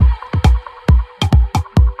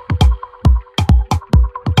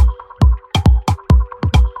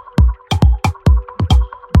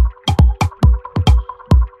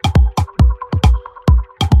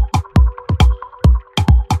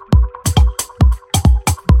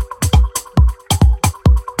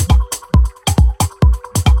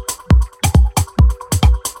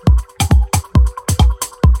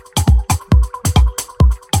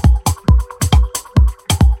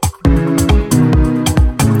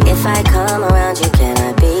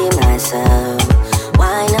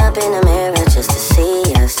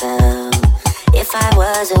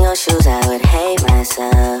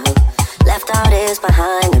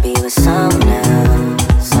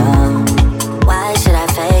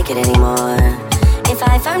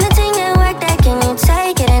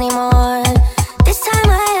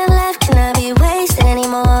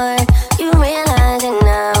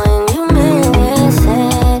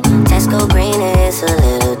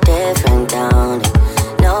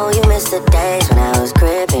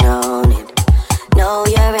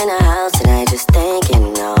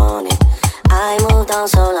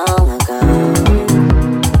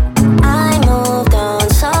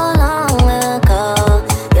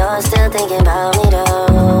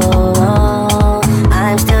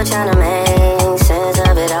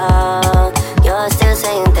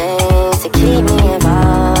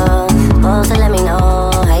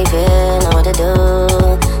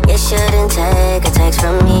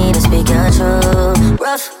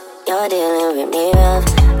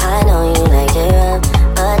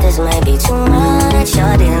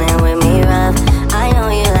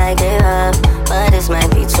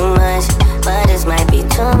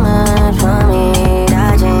too much for me,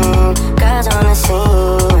 dodging girls on the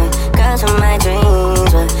scene, girls from my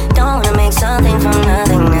dreams, but don't wanna make something from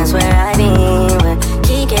nothing, that's where I've been, but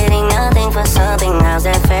keep getting nothing for something, how's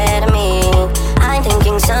that fair to me? I'm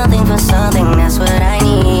thinking something for something, that's what I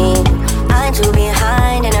need. I'm too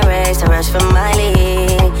behind in a race to rush for my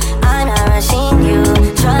lead. I'm not rushing you,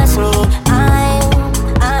 trust me,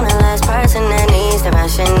 I'm the last person that needs to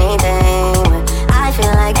rush anything, but I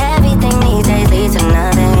feel like everything these days leads to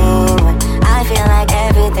nothing, but I feel like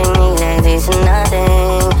everything these days leads to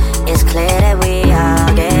nothing. It's clear that we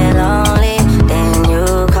all get lonely, then you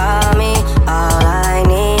call me. All I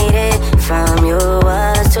needed from you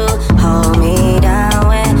was to hold me down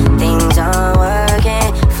when things aren't working.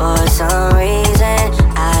 For some reason,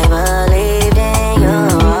 I believed in you.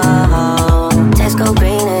 Tesco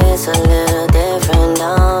green is a little different,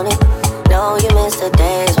 don't it? Know you miss the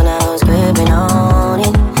days when I was gripping on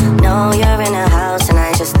it. Know you're in the house and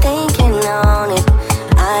I just thinking on it.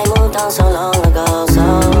 I moved on so long ago, so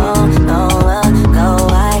long ago.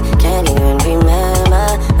 I can't even remember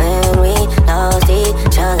when we lost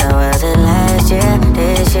each other. Was it last year,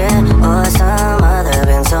 this year, or some other?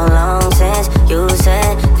 Been so long since you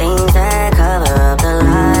said things that cover up the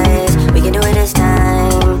lies. We can do it this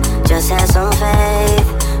time, just have some faith.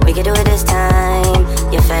 We can do it this time,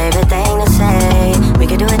 your favorite thing to say. We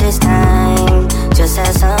can do it this time, just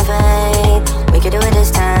have some faith. We can do it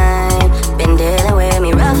this time. Been dealing with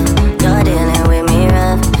me rough, you're dealing with me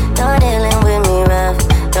rough. You're dealing with me rough,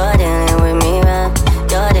 you're dealing with me rough.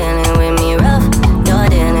 You're dealing with me rough, you're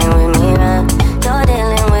dealing with me rough. You're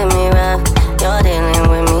dealing with me rough, you're dealing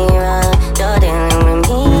with me rough. You're dealing with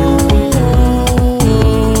me.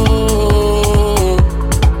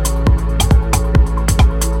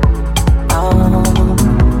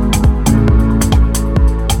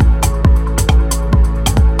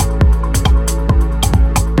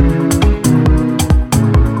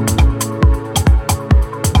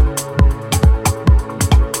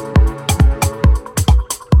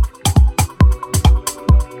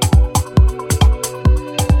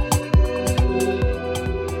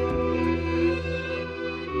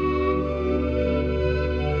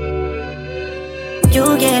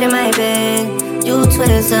 You get in my bed, you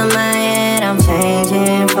twist up my head. I'm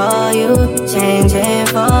changing for you, changing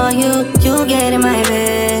for you. You get in my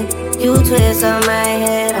bed, you twist up my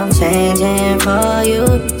head. I'm changing for you,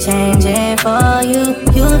 changing for you.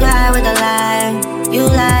 You die with a lie, you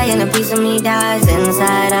lie and a piece of me dies.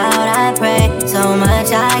 Inside out I pray, so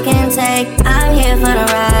much I can take. I'm here for the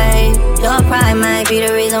ride. Your pride might be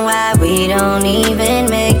the reason why we don't even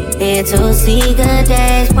make it to see good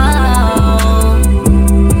days. Whoa.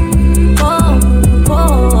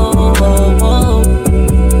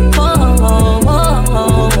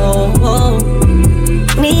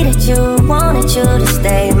 Needed you, wanted you to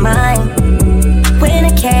stay mine. When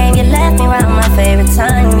it came, you left me around my favorite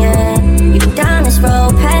time, yeah. You've been down this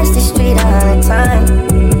road, past this street 100 times.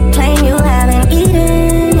 Claim you haven't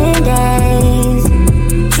eaten in days,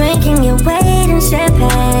 drinking your weight in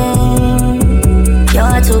champagne.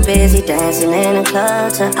 You're too busy dancing in the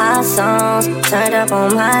club to our songs. Turned up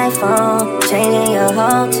on my phone, changing your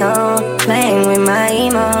whole tone. Playing with my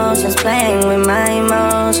emotions, playing with my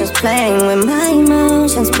emotions, playing with my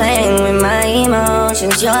emotions, playing with my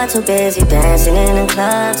emotions. You're too busy dancing in the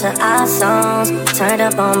club to our songs. Turned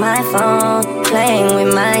up on my phone, playing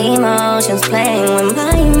with my emotions, playing with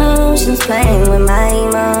my emotions, playing with my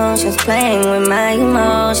emotions, playing with my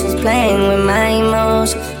emotions, playing with my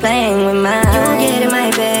emotions, playing with my. You get in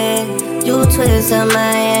my bed, you twist up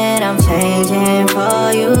my head. I'm changing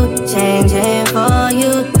for you, changing for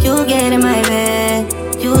you. You get in my bed,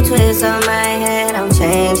 you twist up my head. I'm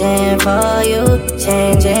changing for you,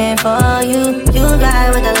 changing for you. You die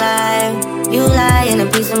with a lie, you lie and a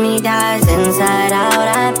piece of me dies. Inside out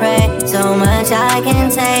I pray, so much I can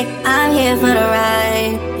take. I'm here for the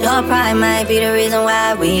ride. Your pride might be the reason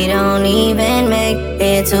why we don't even make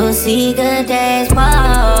it to see good days.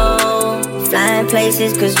 Whoa. Flying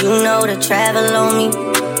places cause you know to travel on me.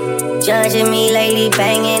 Judging me lately,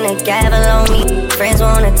 banging a gavel on me. Friends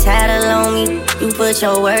wanna tattle on me. You put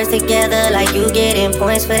your words together like you getting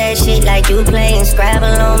points for that shit, like you playing Scrabble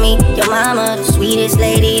on me. Your mama, the sweetest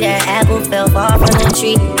lady, that apple fell far from the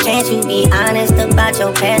tree. Can't you be honest about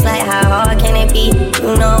your past, like how hard can it be?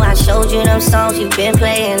 You know I showed you them songs you've been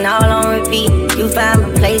playing all on repeat. You find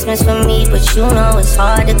replacements for me, but you know it's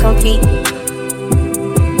hard to compete.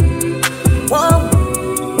 Whoa.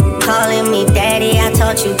 Calling me daddy, I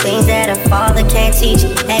taught you things that a father can't teach.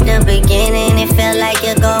 At the beginning, it felt like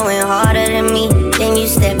you're going harder than me. Then you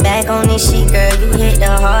step back on this shit, girl, you hit the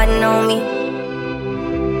harden on me.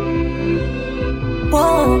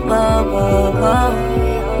 Whoa, whoa, whoa, whoa.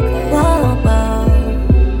 Whoa,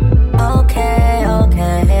 whoa. Okay,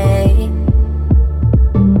 okay.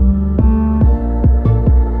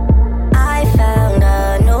 I found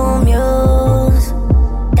a new muse.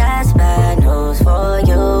 That's bad news for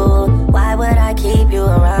you. Why would I keep you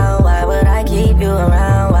around? Why would I keep you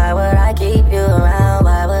around? Why would I keep you around?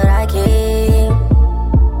 Why would I keep?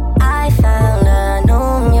 I found a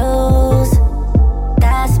new muse.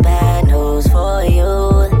 That's bad news for you.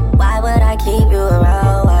 Why would I keep you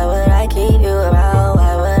around? Why would I keep you around?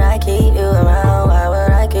 Why would I keep you around? Why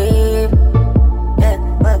would I keep? Yeah,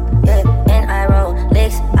 well, yeah. And I roll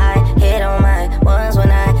licks. I hit on my ones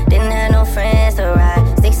when I didn't have no friends to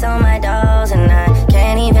ride. Sticks on my dolls and I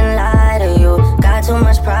can't even lie to you. Got too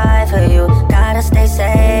much pride for you. Gotta stay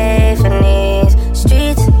safe in these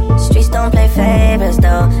streets. Streets don't play favorites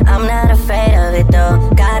though. I'm not afraid of it though.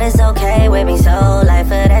 God is okay with me, so life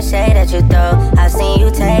for that shade that you throw. I've seen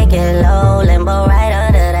you take it low, limbo right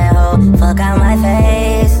under that hole. Fuck out my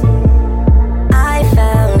face. I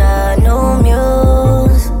found a new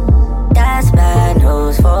muse. That's bad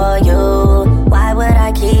news for you. Why would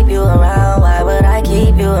I keep you around? Why would I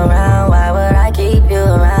keep you around? Why would I keep you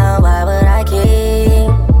around? Why would I keep?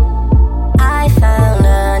 I found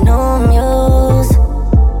a new muse.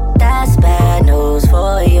 That's bad news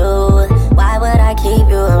for you. Why would I keep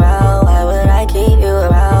you around? Why would I keep you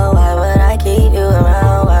around? Why would I keep you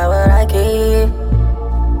around? Why would I keep?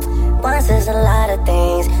 Once is a lot of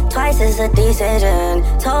things, twice is a decision.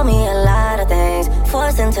 Told me a lot of things,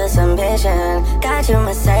 forced into submission. Got you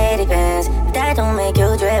Mercedes-Benz, but that don't make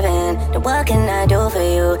you driven. Then what can I do for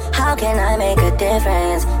you? How can I make a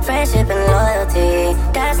difference? Friendship and loyalty,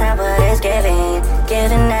 that's not what it's giving.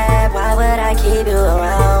 Giving that, why would I keep you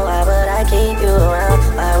around? Why would I keep you around?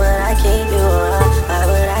 Why would I keep you around? Why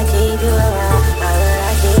would I keep you around? Why would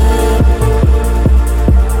I keep?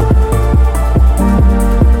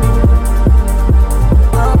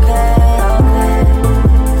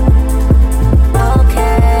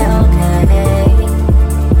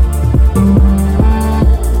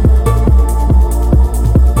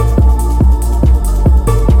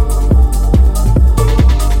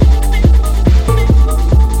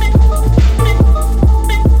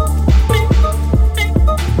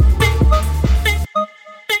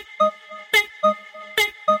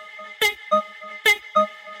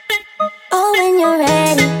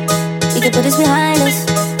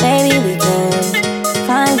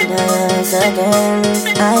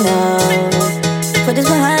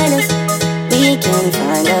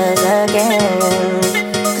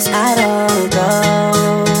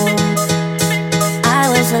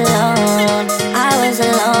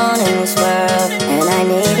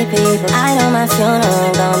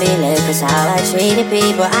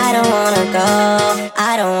 People, I don't wanna go,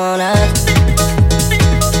 I don't wanna.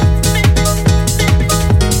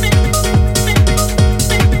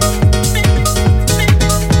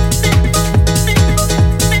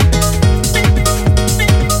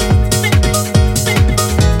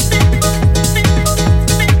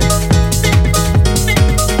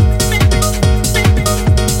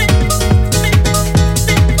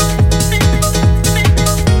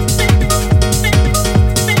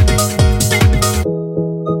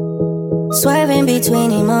 Swerving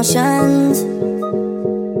between emotions.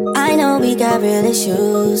 I know we got real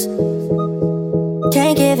issues.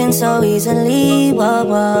 Can't give in so easily. Whoa,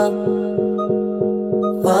 whoa.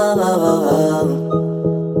 Whoa, whoa, whoa,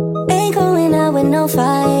 whoa. Ain't going out with no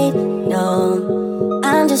fight, no.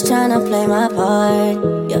 I'm just tryna play my part,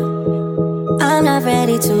 yeah. I'm not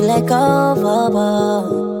ready to let go, whoa,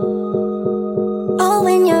 whoa. Oh,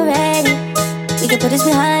 when you're ready, we can put this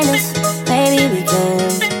behind us. Maybe we can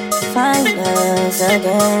find us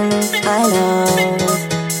again. I know.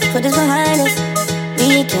 Put this behind us.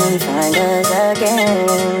 We can find us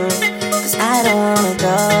again. 'Cause I don't wanna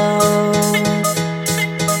go.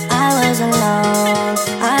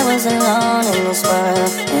 I was alone in this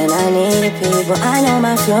world, and I needed people. I know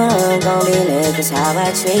my funeral gon' be lit, 'cause how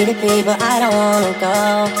I treated people. I don't wanna go.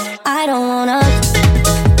 I don't wanna.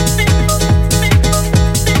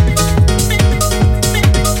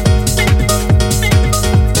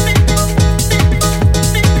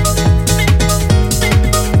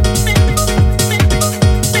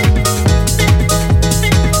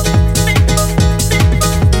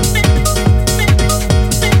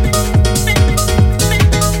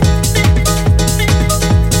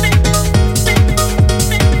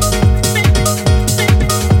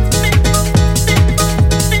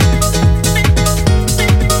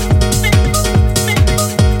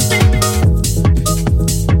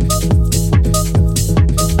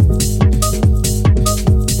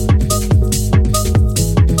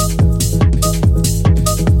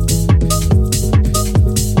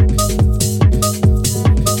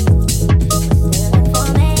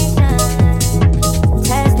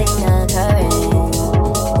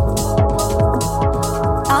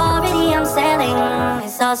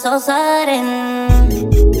 all so sudden.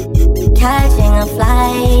 Catching a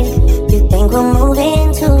flight, you think we're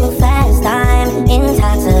moving too fast. I'm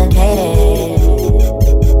intoxicated.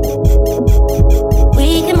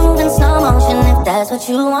 We can move in slow motion if that's what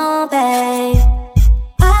you want, babe.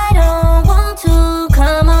 I don't want to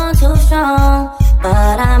come on too strong,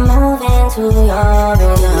 but I'm moving to your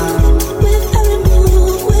rhythm. With every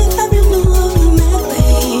move you make,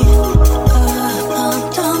 babe,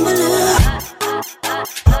 don't believe.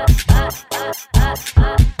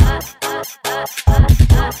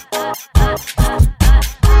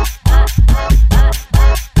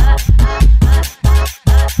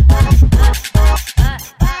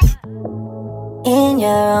 In your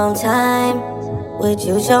own time, would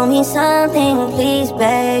you show me something, please,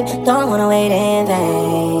 babe? Don't wanna wait in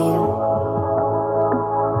vain.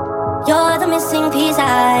 You're the missing piece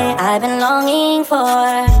I've been longing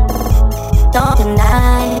for. Don't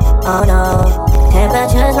deny, oh no.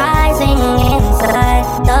 Temperatures rising inside,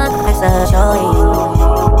 the cracks are showing.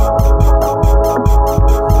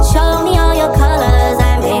 Show me all your colors,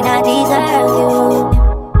 I may not deserve you.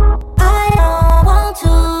 I don't want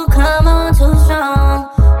to come on too strong,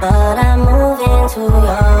 but I'm moving to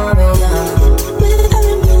your rhythm. With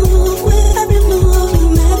every move you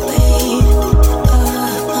make, babe,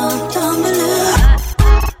 don't believe.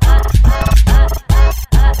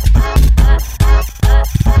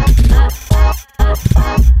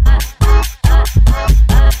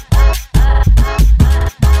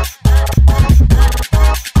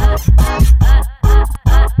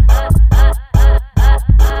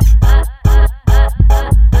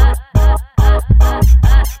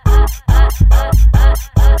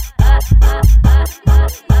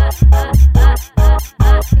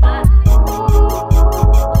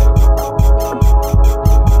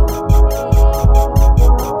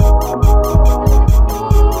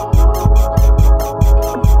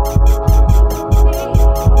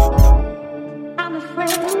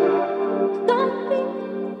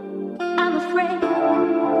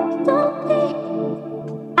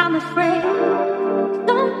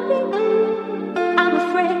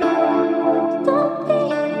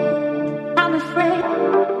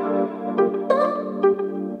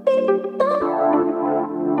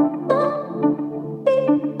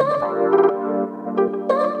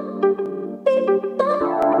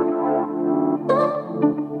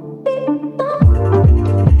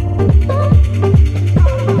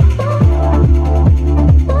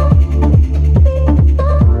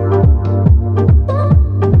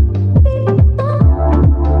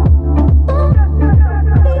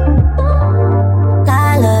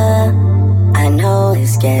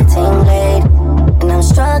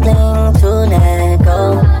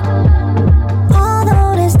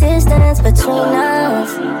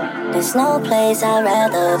 There's no place I'd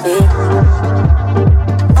rather be.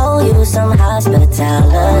 Owe you some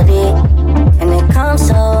hospitality, and it comes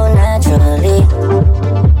so naturally.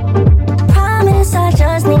 Promise I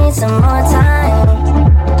just need some more time.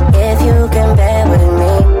 If you can bear with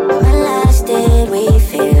me. When last did we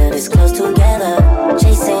feel this close together?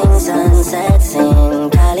 Chasing sunsets in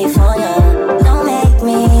California. Don't make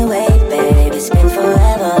me wait, babe, it's been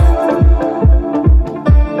forever.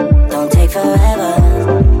 Don't take forever.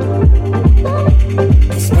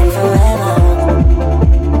 It's been forever.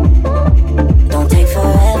 Don't take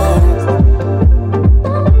forever.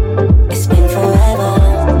 It's been forever.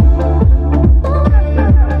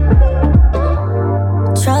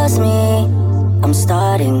 Trust me, I'm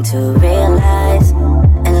starting to realize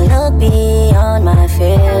and look beyond my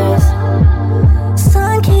fears.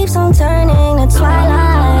 Sun keeps on turning to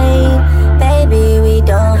twilight. Baby, we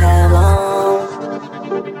don't have long.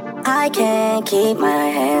 I can't keep my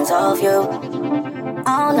hands off you.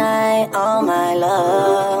 All night, all my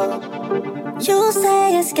love. You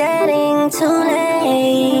say it's getting too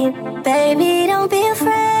late. Baby, don't be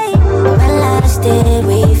afraid. When last did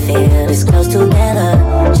we feel this close together?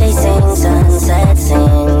 Chasing sunsets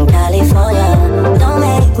in